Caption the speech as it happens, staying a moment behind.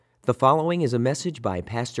The following is a message by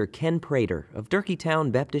Pastor Ken Prater of Durkeetown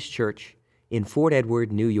Baptist Church in Fort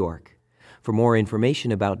Edward, New York. For more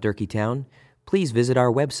information about Durkeetown, please visit our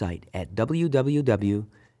website at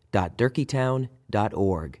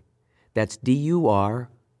www.durkeetown.org. That's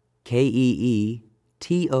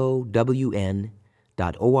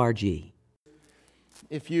DURKEETOWN.org.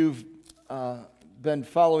 If you've been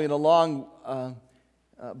following along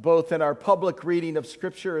both in our public reading of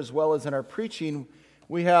Scripture as well as in our preaching,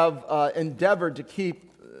 we have endeavored to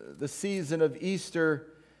keep the season of Easter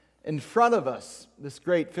in front of us. This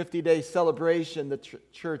great 50-day celebration the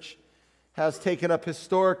church has taken up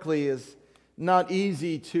historically is not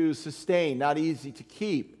easy to sustain, not easy to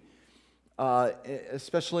keep,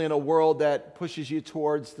 especially in a world that pushes you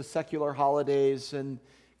towards the secular holidays and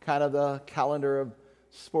kind of the calendar of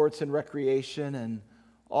sports and recreation and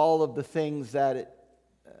all of the things that it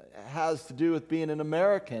has to do with being an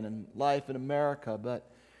American and life in America. But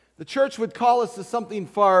the church would call us to something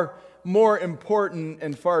far more important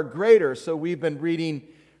and far greater. So we've been reading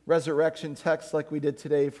resurrection texts like we did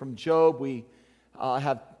today from Job. We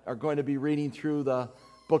are going to be reading through the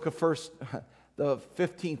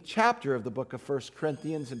 15th chapter of the book of 1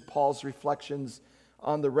 Corinthians and Paul's reflections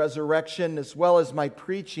on the resurrection, as well as my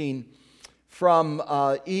preaching from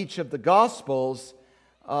each of the Gospels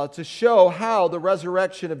to show how the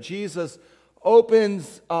resurrection of Jesus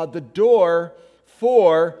opens the door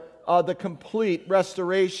for the complete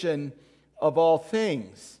restoration of all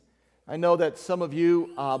things. I know that some of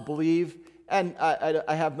you believe, and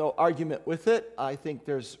I have no argument with it. I think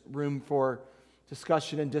there's room for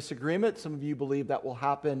discussion and disagreement. Some of you believe that will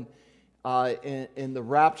happen in the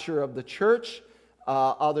rapture of the church.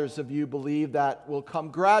 Others of you believe that will come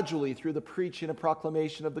gradually through the preaching and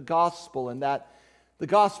proclamation of the gospel, and that the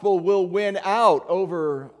gospel will win out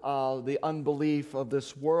over the unbelief of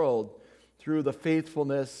this world through the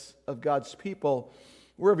faithfulness of God's people.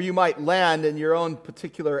 Wherever you might land in your own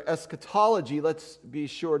particular eschatology, let's be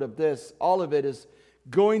assured of this. All of it is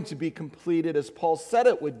going to be completed as Paul said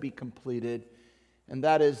it would be completed, and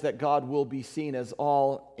that is that God will be seen as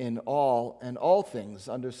all in all, and all things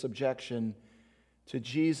under subjection to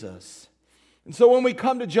Jesus. And so when we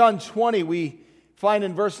come to John 20, we find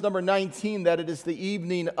in verse number 19 that it is the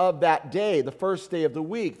evening of that day, the first day of the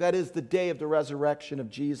week. That is the day of the resurrection of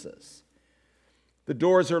Jesus. The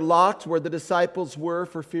doors are locked where the disciples were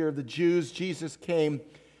for fear of the Jews. Jesus came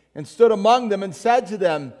and stood among them and said to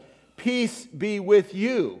them, "Peace be with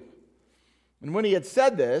you." And when he had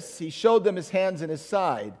said this, he showed them his hands and his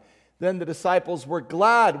side. Then the disciples were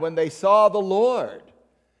glad when they saw the Lord.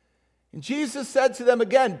 And Jesus said to them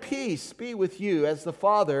again, "Peace be with you. As the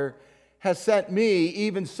Father has sent me,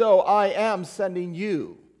 even so I am sending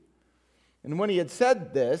you." And when he had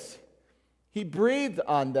said this, he breathed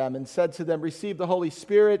on them and said to them, "Receive the Holy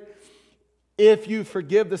Spirit. If you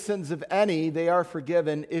forgive the sins of any, they are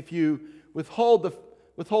forgiven. If you withhold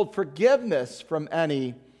forgiveness from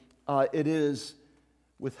any, it is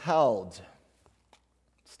withheld."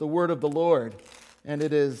 It's the word of the Lord, and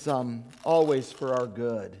it is always for our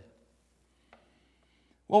good.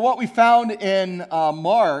 Well, what we found in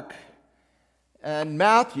Mark and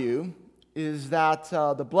Matthew is that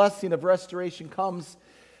the blessing of restoration comes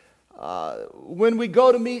when we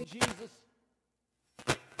go to meet Jesus.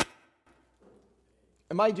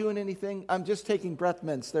 Am I doing anything? I'm just taking breath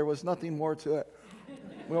mints. There was nothing more to it.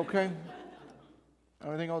 We okay?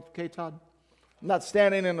 Everything okay, Todd? I'm not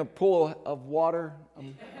standing in a pool of water.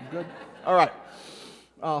 I'm good? All right.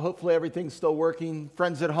 Hopefully everything's still working.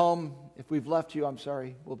 Friends at home, if we've left you, I'm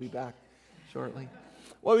sorry. We'll be back shortly.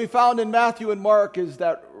 What we found in Matthew and Mark is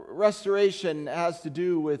that restoration has to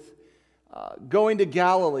do with going to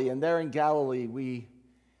Galilee, and there in Galilee we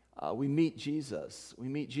meet Jesus. We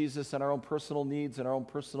meet Jesus in our own personal needs and our own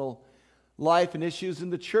personal life and issues,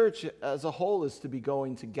 and the church as a whole is to be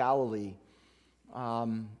going to Galilee,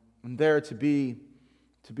 and there to be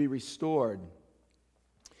restored.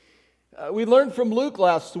 We learned from Luke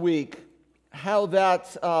last week how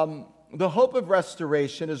that the hope of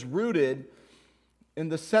restoration is rooted in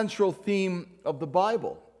the central theme of the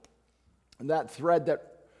Bible. And that thread that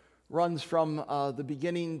runs from the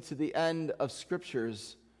beginning to the end of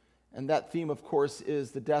Scriptures. And that theme, of course,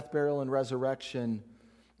 is the death, burial, and resurrection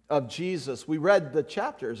of Jesus. We read the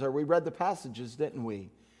chapters, or we read the passages, didn't we?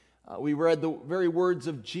 We read the very words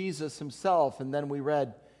of Jesus himself, and then we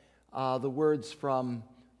read the words from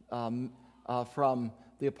the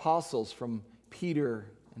apostles, from Peter,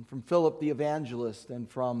 and from Philip the evangelist, and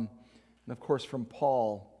of course from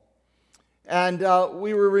Paul. And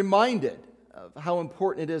we were reminded of how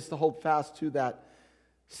important it is to hold fast to that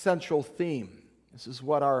central theme. This is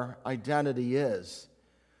what our identity is.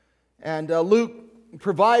 And Luke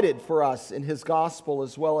provided for us in his gospel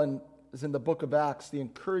as well as in the book of Acts the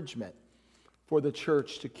encouragement for the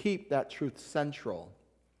church to keep that truth central.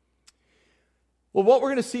 Well, what we're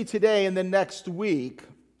going to see today and the next week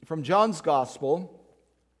from John's gospel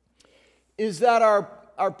is that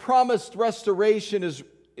our promised restoration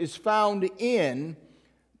is found in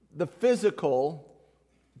the physical,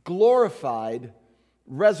 glorified,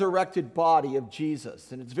 resurrected body of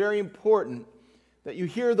Jesus. And it's very important that you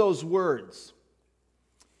hear those words.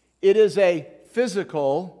 It is a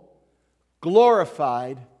physical,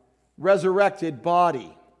 glorified, resurrected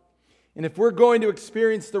body. And if we're going to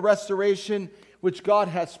experience the restoration which God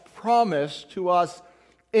has promised to us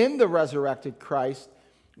in the resurrected Christ,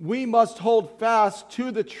 we must hold fast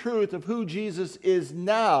to the truth of who Jesus is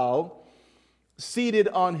now, seated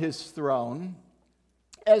on his throne,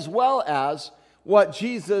 as well as what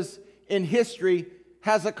Jesus in history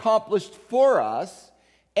has accomplished for us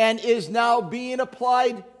and is now being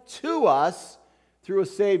applied to us through a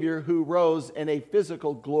Savior who rose in a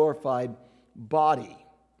physical, glorified body.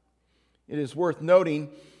 It is worth noting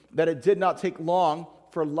that it did not take long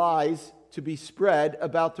for lies to be spread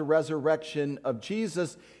about the resurrection of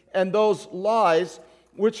Jesus, and those lies,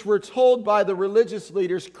 which were told by the religious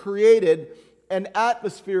leaders, created an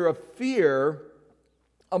atmosphere of fear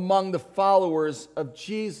among the followers of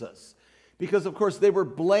Jesus. Because, of course, they were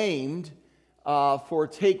blamed for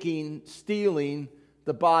stealing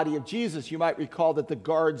the body of Jesus. You might recall that the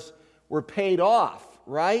guards were paid off,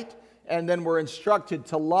 right? And then were instructed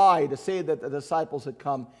to lie, to say that the disciples had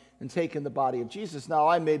come and taken the body of Jesus. Now,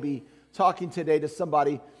 I may be talking today to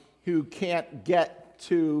somebody who can't get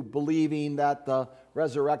to believing that the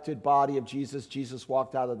resurrected body of Jesus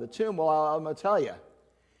walked out of the tomb. Well, I'm going to tell you,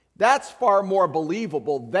 that's far more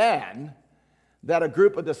believable than that a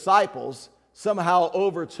group of disciples somehow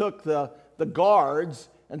overtook the guards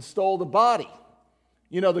and stole the body.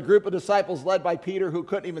 You know, the group of disciples led by Peter who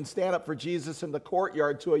couldn't even stand up for Jesus in the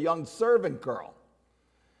courtyard to a young servant girl.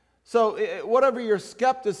 So whatever your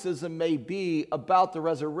skepticism may be about the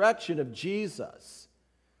resurrection of Jesus,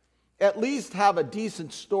 at least have a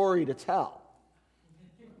decent story to tell,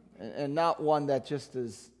 and not one that just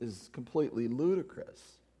is completely ludicrous.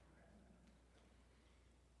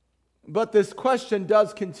 But this question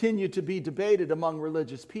does continue to be debated among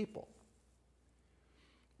religious people.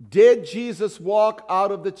 Did Jesus walk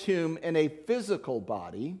out of the tomb in a physical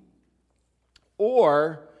body,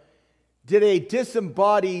 or did a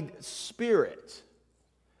disembodied spirit,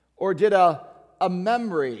 or did a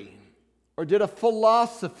memory, or did a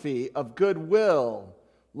philosophy of goodwill,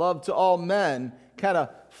 love to all men, kind of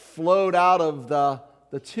float out of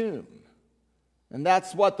the tomb? And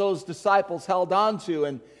that's what those disciples held on to,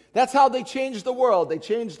 and that's how they changed the world. They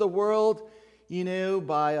changed the world,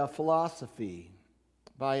 by a philosophy,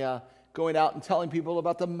 by going out and telling people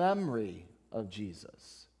about the memory of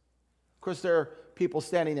Jesus. Of course, there are people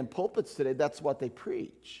standing in pulpits today, that's what they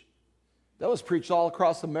preach. That was preached all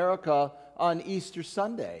across America on Easter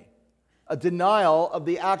Sunday. A denial of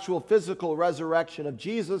the actual physical resurrection of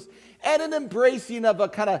Jesus and an embracing of a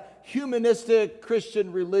kind of humanistic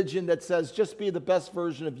Christian religion that says just be the best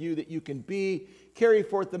version of you that you can be, carry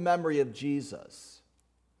forth the memory of Jesus.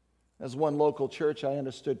 As one local church I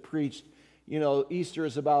understood preached, Easter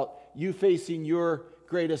is about you facing your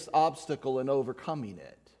greatest obstacle and overcoming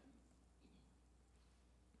it.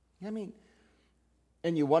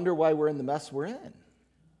 And you wonder why we're in the mess we're in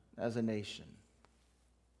as a nation.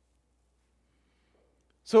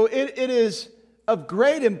 So it is of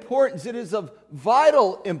great importance, it is of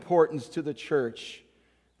vital importance to the church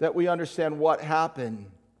that we understand what happened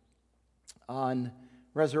on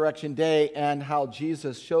Resurrection Day and how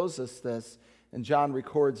Jesus shows us this, and John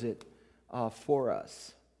records it for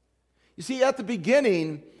us. You see, at the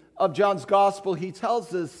beginning of John's gospel, he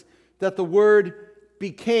tells us that the Word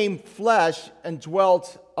became flesh and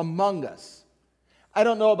dwelt among us. I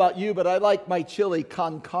don't know about you, but I like my chili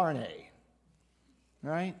con carne.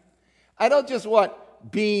 Right? I don't just want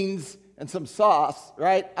beans and some sauce,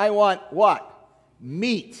 right? I want what?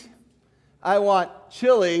 Meat. I want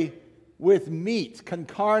chili with meat, con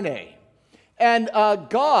carne. And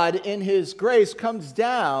God, in His grace, comes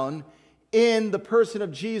down in the person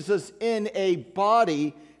of Jesus in a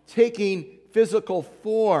body taking physical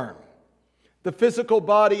form. The physical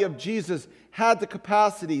body of Jesus had the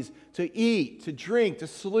capacities to eat, to drink, to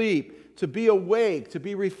sleep, to be awake, to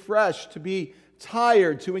be refreshed, to be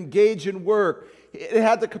tired, to engage in work. It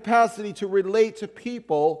had the capacity to relate to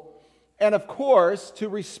people and, of course, to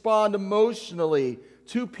respond emotionally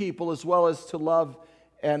to people as well as to love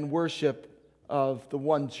and worship of the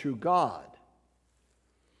one true God.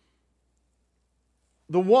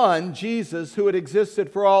 the one, Jesus, who had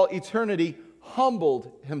existed for all eternity,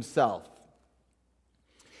 humbled himself.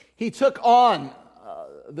 He took on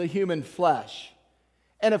the human flesh.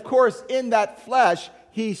 And of course, in that flesh,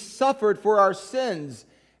 he suffered for our sins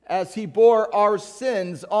as he bore our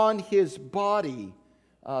sins on his body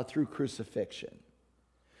through crucifixion.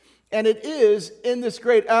 And it is in this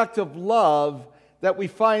great act of love that we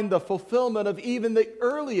find the fulfillment of even the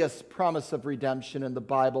earliest promise of redemption in the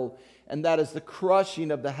Bible, and that is the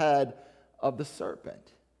crushing of the head of the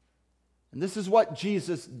serpent. And this is what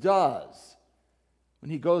Jesus does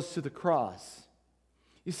when he goes to the cross.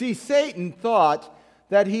 You see, Satan thought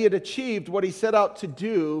that he had achieved what he set out to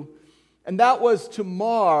do, and that was to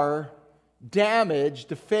mar, damage,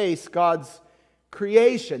 deface God's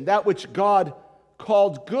creation, that which God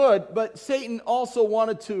called good. But Satan also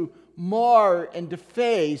wanted to mar and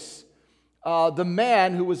deface the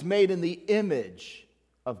man who was made in the image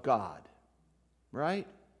of God, right?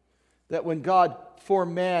 That when God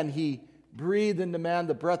formed man, he breathed into man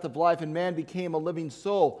the breath of life, and man became a living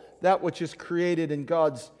soul, that which is created in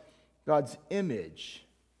God's image.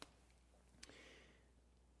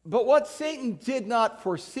 But what Satan did not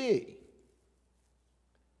foresee,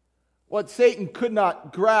 what Satan could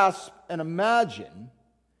not grasp and imagine,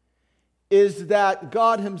 is that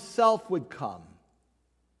God himself would come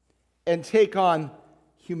and take on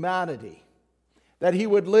humanity, that he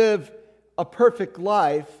would live a perfect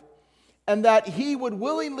life, and that he would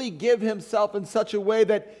willingly give himself in such a way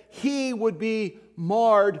that he would be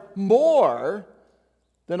marred more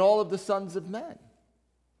than all of the sons of men.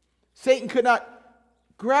 Satan could not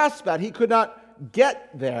grasp that. He could not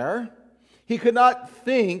get there. He could not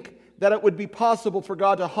think that it would be possible for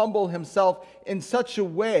God to humble himself in such a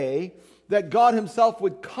way that God himself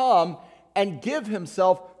would come and give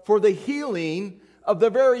himself for the healing of the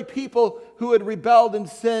very people who had rebelled and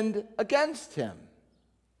sinned against him.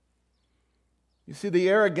 You see, the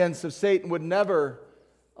arrogance of Satan would never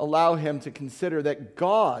allow him to consider that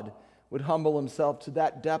God would humble himself to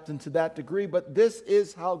that depth and to that degree. But this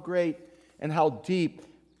is how great and how deep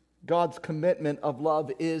God's commitment of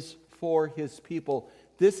love is for his people.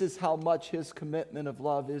 This is how much his commitment of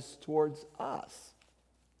love is towards us.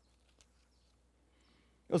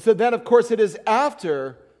 So then, of course, it is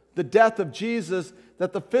after the death of Jesus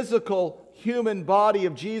that the physical human body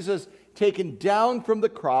of Jesus, taken down from the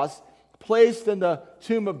cross, placed in the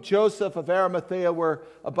tomb of Joseph of Arimathea, where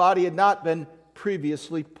a body had not been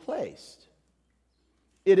previously placed.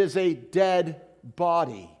 It is a dead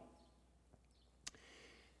body.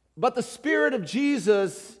 But the Spirit of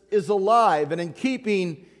Jesus is alive, and in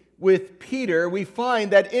keeping with Peter, we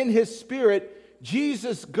find that in his Spirit,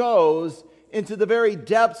 Jesus goes into the very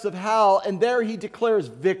depths of hell, and there he declares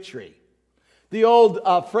victory. The old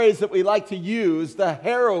phrase that we like to use, the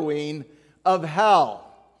harrowing of hell.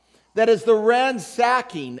 That is the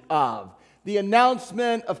ransacking of, the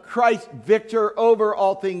announcement of Christ's victor over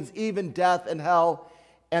all things, even death and hell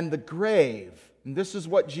and the grave. And this is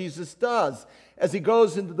what Jesus does as he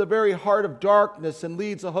goes into the very heart of darkness and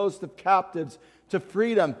leads a host of captives to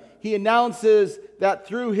freedom. He announces that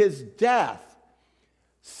through his death,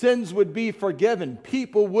 sins would be forgiven.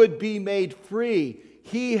 People would be made free.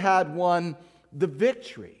 He had won the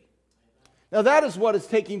victory. Now that is what is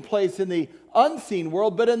taking place in the unseen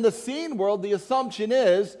world, but in the seen world, the assumption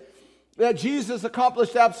is that Jesus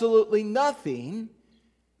accomplished absolutely nothing,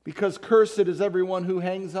 because cursed is everyone who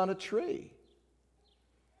hangs on a tree.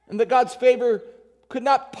 And that God's favor could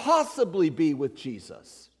not possibly be with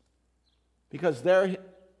Jesus, because there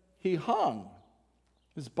he hung,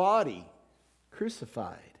 his body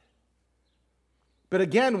crucified. But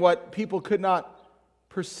again, what people could not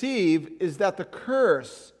perceive is that the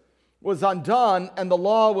curse was undone and the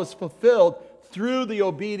law was fulfilled through the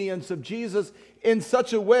obedience of Jesus in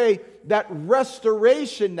such a way that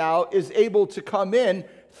restoration now is able to come in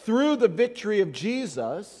through the victory of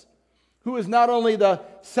Jesus, who is not only the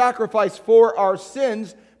sacrifice for our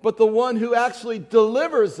sins, but the one who actually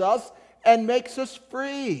delivers us and makes us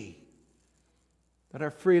free. That our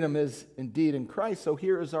freedom is indeed in Christ. So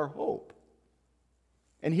here is our hope.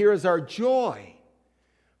 And here is our joy.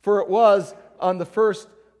 For it was on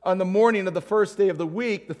the morning of the first day of the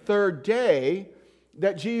week, the third day,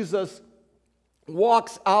 that Jesus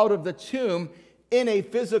walks out of the tomb in a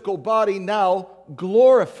physical body, now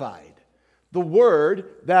glorified. The Word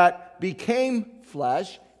that became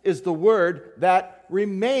flesh is the Word that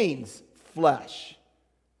remains flesh.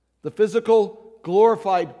 The physical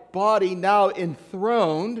glorified body, now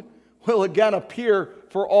enthroned, will again appear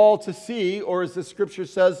for all to see, or as the Scripture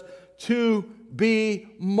says, to be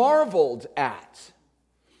marveled at.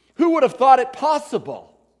 Who would have thought it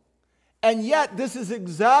possible? And yet, this is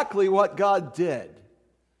exactly what God did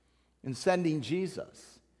in sending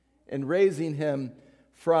Jesus and raising him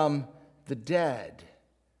from the dead.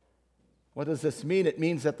 What does this mean? It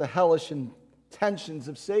means that the hellish intentions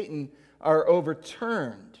of Satan are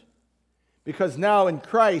overturned. Because now in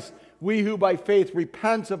Christ, we who by faith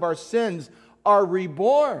repent of our sins are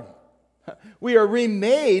reborn. We are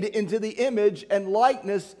remade into the image and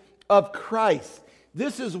likeness of Christ.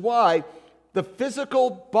 This is why the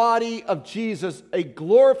physical body of Jesus, a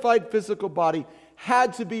glorified physical body,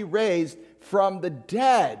 had to be raised from the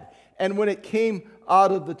dead. And when it came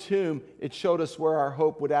out of the tomb, it showed us where our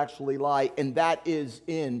hope would actually lie, and that is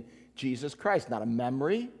in Jesus Christ. Not a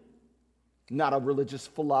memory, not a religious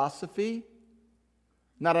philosophy,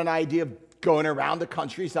 not an idea of going around the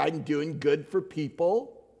countryside and doing good for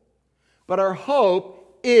people, but our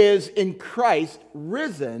hope is in Christ,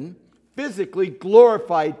 risen, physically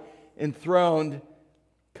glorified, enthroned,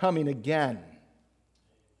 coming again.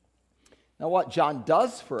 Now, what John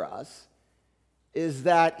does for us is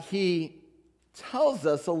that he tells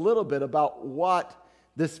us a little bit about what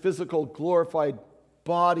this physical glorified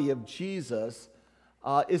body of Jesus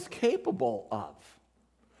is capable of,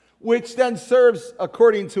 which then serves,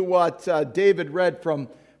 according to what David read from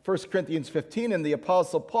 1 Corinthians 15 and the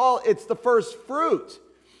Apostle Paul, it's the first fruit.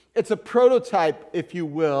 It's a prototype, if you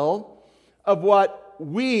will, of what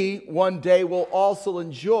we one day will also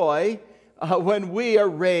enjoy when we are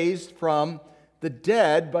raised from the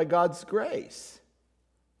dead by God's grace.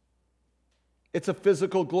 It's a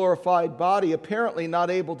physical glorified body, apparently not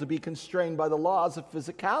able to be constrained by the laws of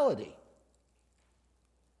physicality.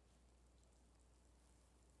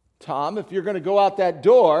 Tom, if you're going to go out that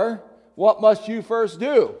door, what must you first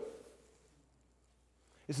do?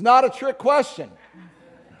 It's not a trick question.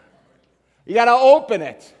 You got to open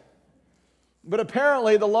it. But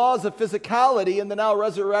apparently the laws of physicality in the now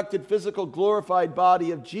resurrected physical glorified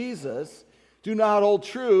body of Jesus do not hold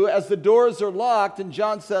true, as the doors are locked and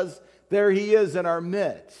John says, there he is in our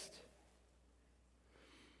midst.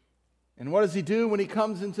 And what does he do when he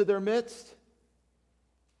comes into their midst?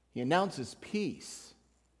 He announces peace.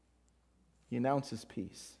 He announces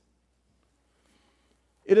peace.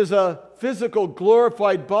 It is a physical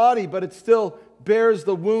glorified body, but it still bears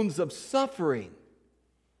the wounds of suffering.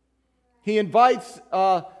 He invites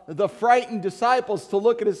the frightened disciples to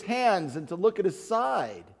look at his hands and to look at his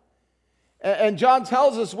side. And John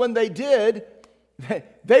tells us when they did,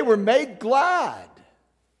 they were made glad.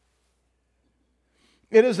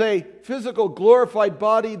 It is a physical glorified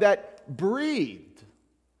body that breathed.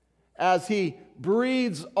 As he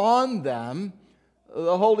breathes on them,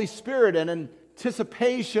 the Holy Spirit, in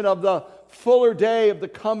anticipation of the fuller day of the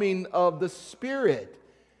coming of the Spirit.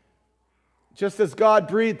 Just as God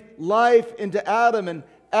breathed life into Adam and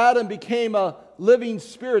Adam became a living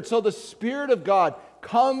spirit, so the Spirit of God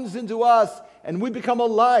comes into us and we become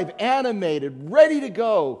alive, animated, ready to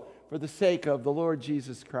go for the sake of the Lord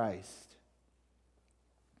Jesus Christ.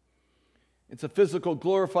 It's a physical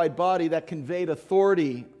glorified body that conveyed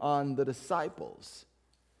authority on the disciples.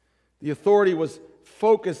 The authority was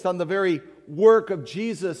focused on the very work of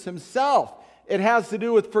Jesus himself. It has to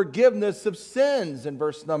do with forgiveness of sins in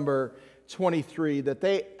verse number 23, that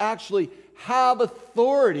they actually have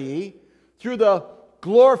authority through the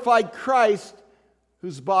glorified Christ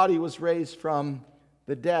whose body was raised from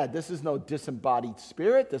the dead. This is no disembodied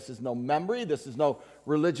spirit. This is no memory. This is no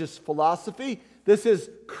religious philosophy. This is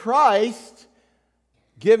Christ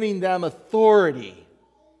giving them authority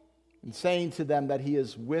and saying to them that he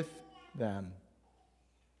is with them.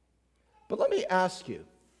 But let me ask you,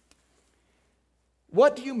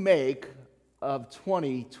 what do you make of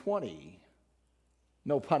 2020?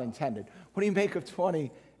 No pun intended. What do you make of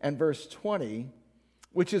 20 and verse 20,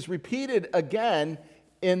 which is repeated again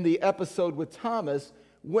in the episode with Thomas,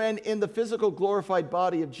 when in the physical glorified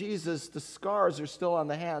body of Jesus, the scars are still on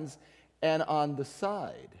the hands and on the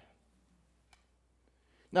side?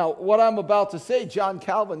 Now, what I'm about to say, John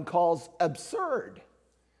Calvin calls absurd.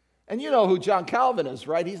 And you know who John Calvin is,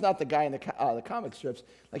 right? He's not the guy in the comic strips.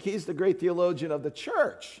 Like, he's the great theologian of the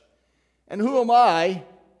church. And who am I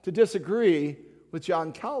to disagree with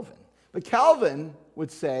John Calvin? But Calvin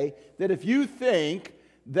would say that if you think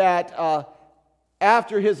that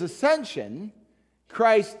after his ascension,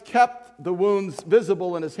 Christ kept the wounds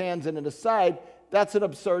visible in his hands and in his side, that's an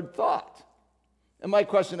absurd thought. And my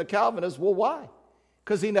question to Calvin is, well, why?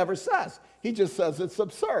 Because he never says. He just says it's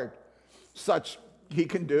absurd. Such he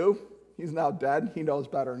can do. He's now dead. He knows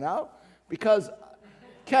better now. Because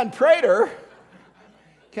Ken Prater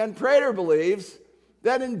believes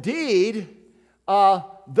that indeed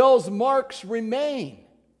those marks remain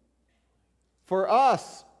for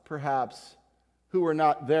us perhaps, who were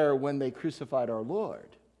not there when they crucified our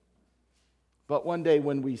Lord. But one day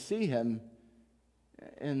when we see him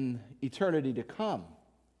in eternity to come,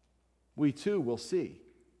 we too will see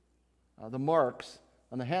the marks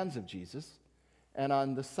on the hands of Jesus and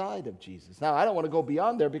on the side of Jesus. Now, I don't want to go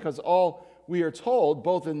beyond there, because all we are told,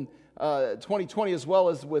 both in 2020 as well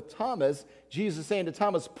as with Thomas, Jesus saying to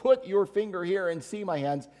Thomas, put your finger here and see my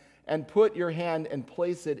hands, and put your hand and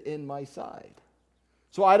place it in my side.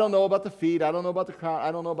 So I don't know about the feet, I don't know about the crown,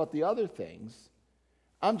 I don't know about the other things.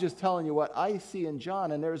 I'm just telling you what I see in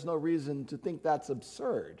John, and there's no reason to think that's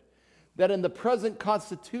absurd. That in the present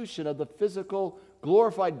constitution of the physical,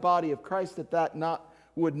 glorified body of Christ,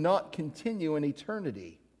 would not continue in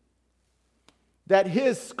eternity. That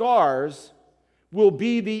his scars will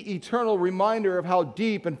be the eternal reminder of how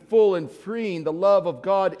deep and full and freeing the love of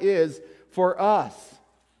God is for us.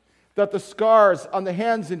 That the scars on the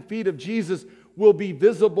hands and feet of Jesus will be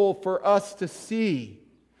visible for us to see.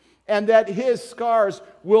 And that his scars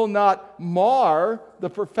will not mar the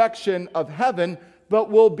perfection of heaven, but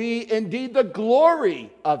will be indeed the glory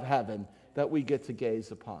of heaven that we get to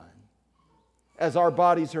gaze upon. As our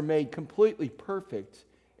bodies are made completely perfect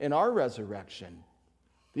in our resurrection,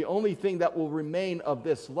 the only thing that will remain of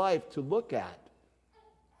this life to look at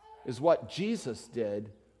is what Jesus did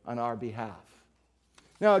on our behalf.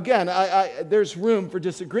 Now again, there's room for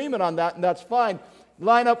disagreement on that, and that's fine.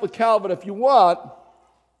 Line up with Calvin if you want.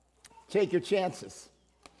 Take your chances.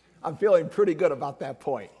 I'm feeling pretty good about that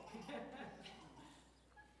point.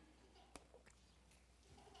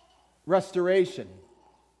 Restoration.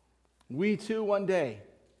 We too one day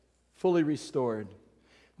fully restored.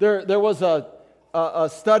 There was a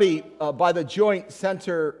study by the Joint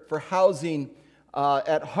Center for Housing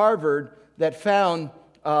at Harvard that found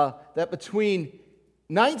that between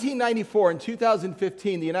 1994 and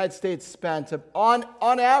 2015, the United States spent,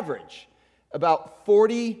 on average, about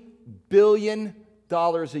 $40 billion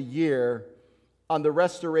a year on the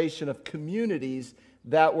restoration of communities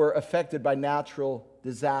that were affected by natural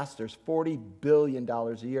disasters. $40 billion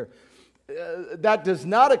a year. That does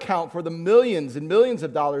not account for the millions and millions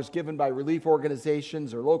of dollars given by relief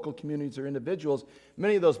organizations or local communities or individuals,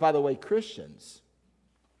 many of those, by the way, Christians.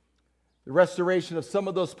 The restoration of some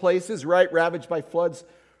of those places, right, ravaged by floods,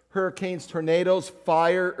 hurricanes, tornadoes,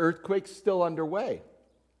 fire, earthquakes, still underway.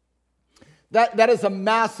 That is a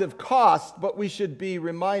massive cost, but we should be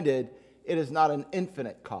reminded it is not an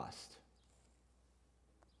infinite cost.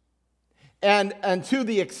 And to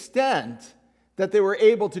the extent that they were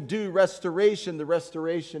able to do restoration, the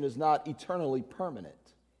restoration is not eternally permanent.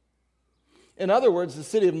 In other words, the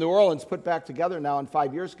city of New Orleans put back together now in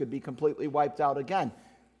 5 years could be completely wiped out again.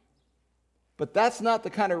 But that's not the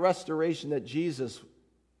kind of restoration that Jesus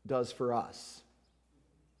does for us.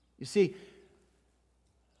 You see,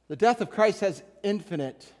 the death of Christ has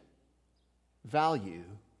infinite value,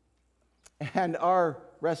 and our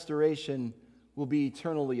restoration will be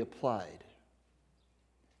eternally applied.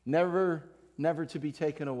 Never to be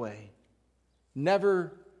taken away.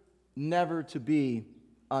 Never to be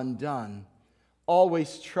undone.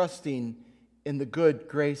 Always trusting in the good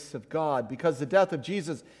grace of God, because the death of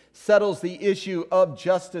Jesus settles the issue of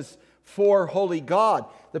justice for holy God.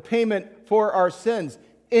 The payment for our sins,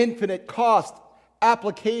 infinite cost,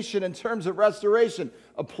 application in terms of restoration,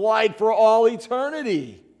 applied for all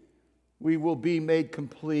eternity. We will be made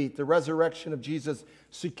complete. The resurrection of Jesus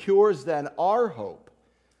secures then our hope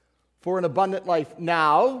for an abundant life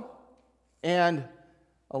now and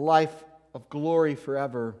a life of glory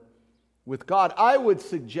forever with God. I would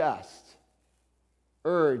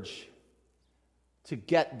urge to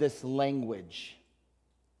get this language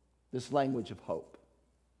of hope.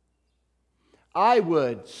 I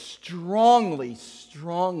would strongly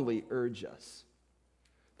urge us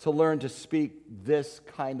to learn to speak this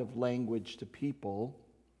kind of language to people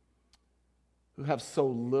who have so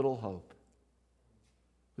little hope,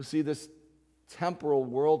 who see this temporal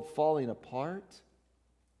world falling apart,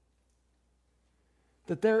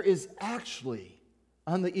 that there is actually,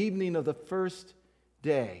 on the evening of the first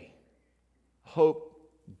day, hope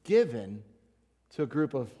given to a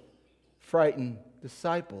group of frightened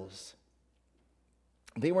disciples.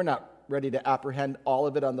 They were not ready to apprehend all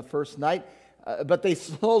of it on the first night, but they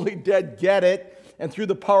slowly did get it. And through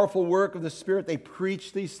the powerful work of the Spirit, they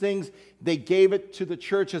preached these things. They gave it to the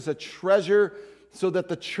church as a treasure so that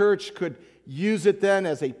the church could use it then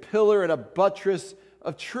as a pillar and a buttress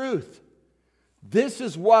of truth. This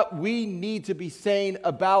is what we need to be saying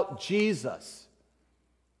about Jesus,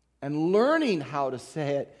 and learning how to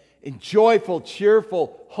say it in joyful,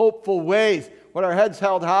 cheerful, hopeful ways. When our heads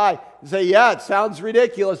held high, and say, yeah, it sounds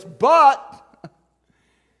ridiculous, but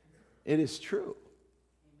It is true.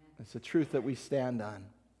 It's a truth that we stand on.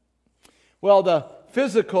 Well, the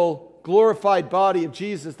physical, glorified body of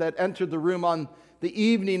Jesus that entered the room on the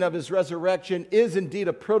evening of his resurrection is indeed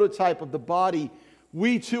a prototype of the body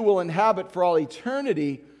we too will inhabit for all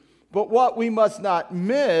eternity. But what we must not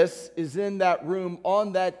miss is in that room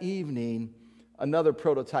on that evening, another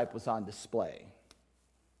prototype was on display.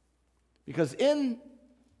 Because in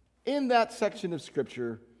that section of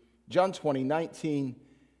Scripture, John 20, 19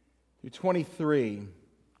 through 23,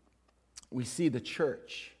 we see the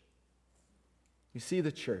church. We see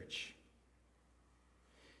the church.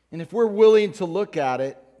 And if we're willing to look at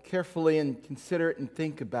it carefully and consider it and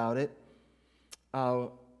think about it,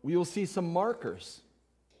 we will see some markers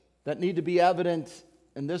that need to be evident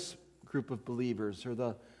in this group of believers, or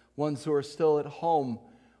the ones who are still at home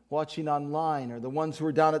watching online, or the ones who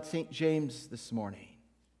are down at St. James this morning.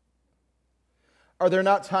 Are there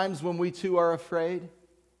not times when we too are afraid?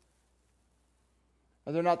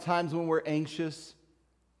 Are there not times when we're anxious,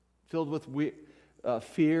 filled with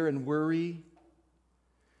fear and worry?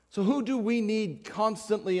 So who do we need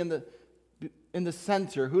constantly in the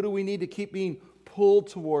center? Who do we need to keep being pulled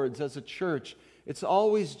towards as a church? It's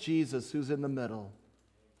always Jesus who's in the middle,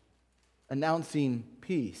 announcing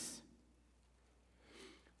peace.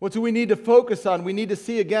 What do we need to focus on? We need to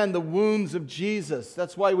see again the wounds of Jesus.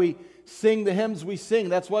 That's why we sing the hymns we sing.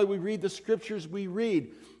 That's why we read the scriptures we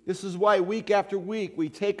read. This is why week after week we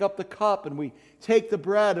take up the cup and we take the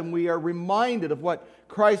bread and we are reminded of what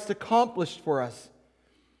Christ accomplished for us.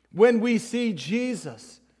 When we see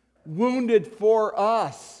Jesus wounded for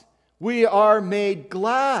us, we are made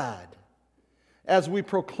glad as we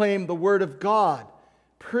proclaim the Word of God,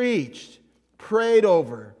 preached, prayed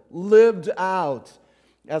over, lived out,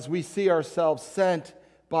 as we see ourselves sent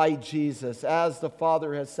by Jesus. As the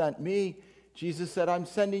Father has sent me, Jesus said, I'm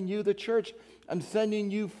sending you, the church. I'm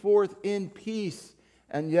sending you forth in peace,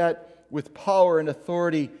 and yet with power and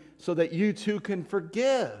authority, so that you too can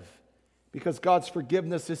forgive, because God's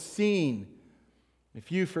forgiveness is seen.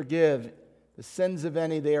 If you forgive the sins of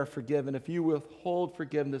any, they are forgiven. If you withhold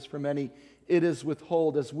forgiveness from any, it is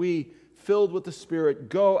withheld. As we, filled with the Spirit,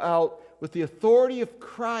 go out with the authority of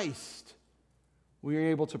Christ, we are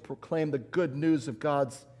able to proclaim the good news of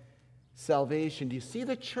God's salvation. Do you see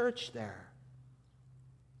the church there?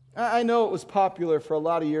 I know it was popular for a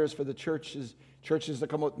lot of years for the churches to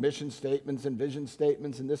come up with mission statements and vision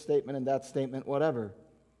statements and this statement and that statement, whatever.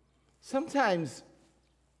 Sometimes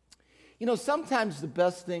the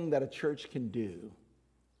best thing that a church can do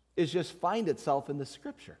is just find itself in the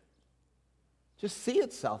Scripture. Just see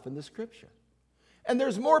itself in the Scripture. And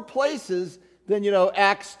there's more places than,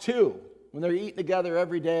 Acts 2, when they're eating together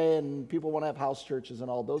every day and people want to have house churches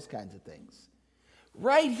and all those kinds of things.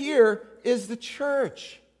 Right here is the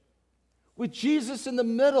church, with Jesus in the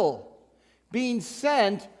middle, being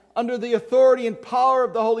sent under the authority and power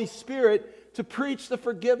of the Holy Spirit to preach the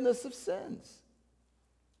forgiveness of sins.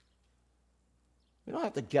 We don't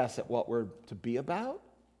have to guess at what we're to be about.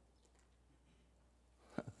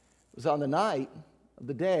 It was on the night of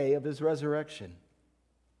the day of his resurrection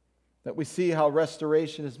that we see how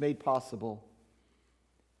restoration is made possible,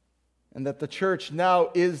 and that the church now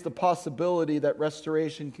is the possibility that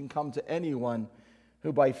restoration can come to anyone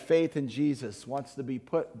who by faith in Jesus wants to be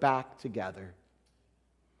put back together.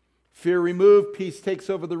 Fear removed, peace takes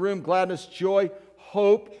over the room, gladness, joy,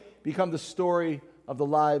 hope become the story of the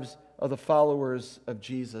lives of the followers of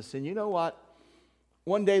Jesus. And you know what?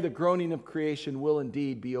 One day the groaning of creation will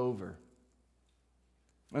indeed be over.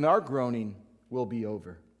 And our groaning will be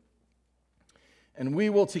over. And we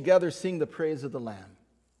will together sing the praise of the Lamb.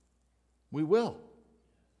 We will.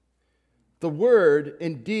 The Word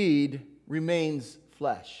indeed remains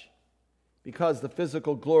flesh, because the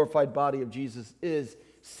physical glorified body of Jesus is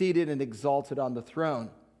seated and exalted on the throne.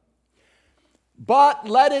 But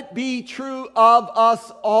let it be true of us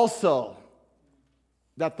also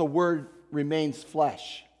that the Word remains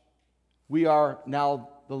flesh. We are now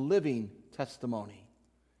the living testimony,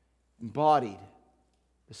 embodied,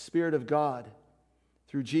 the Spirit of God,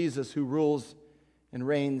 through Jesus who rules and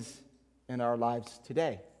reigns in our lives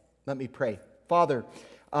today. Let me pray. Father,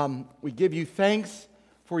 we give you thanks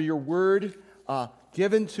for your word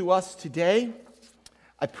given to us today.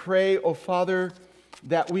 I pray, oh Father,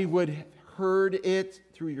 that we would heard it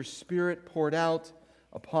through your Spirit poured out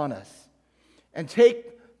upon us, and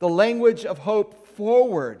take the language of hope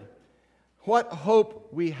forward. What hope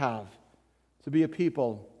we have to be a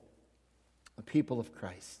people of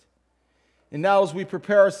Christ. And now as we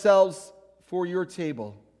prepare ourselves for your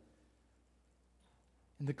table,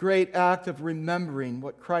 in the great act of remembering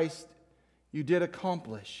what Christ you did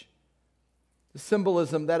accomplish, The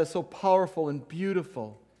symbolism that is so powerful and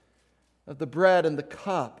beautiful of the bread and the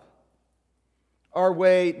cup. Our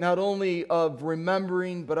way not only of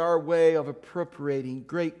remembering, but our way of appropriating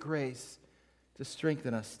great grace to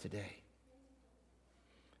strengthen us today.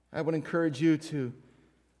 I would encourage you to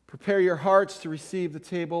prepare your hearts to receive the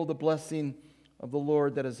table, the blessing of the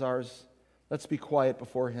Lord that is ours. Let's be quiet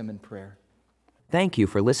before Him in prayer. Thank you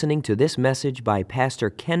for listening to this message by Pastor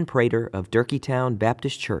Ken Prater of Durkeetown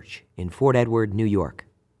Baptist Church in Fort Edward, New York.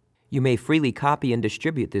 You may freely copy and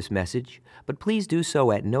distribute this message, but please do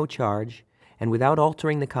so at no charge and without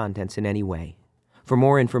altering the contents in any way. For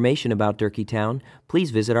more information about Durkeetown,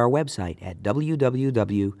 please visit our website at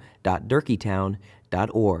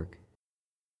www.durkeetown.org.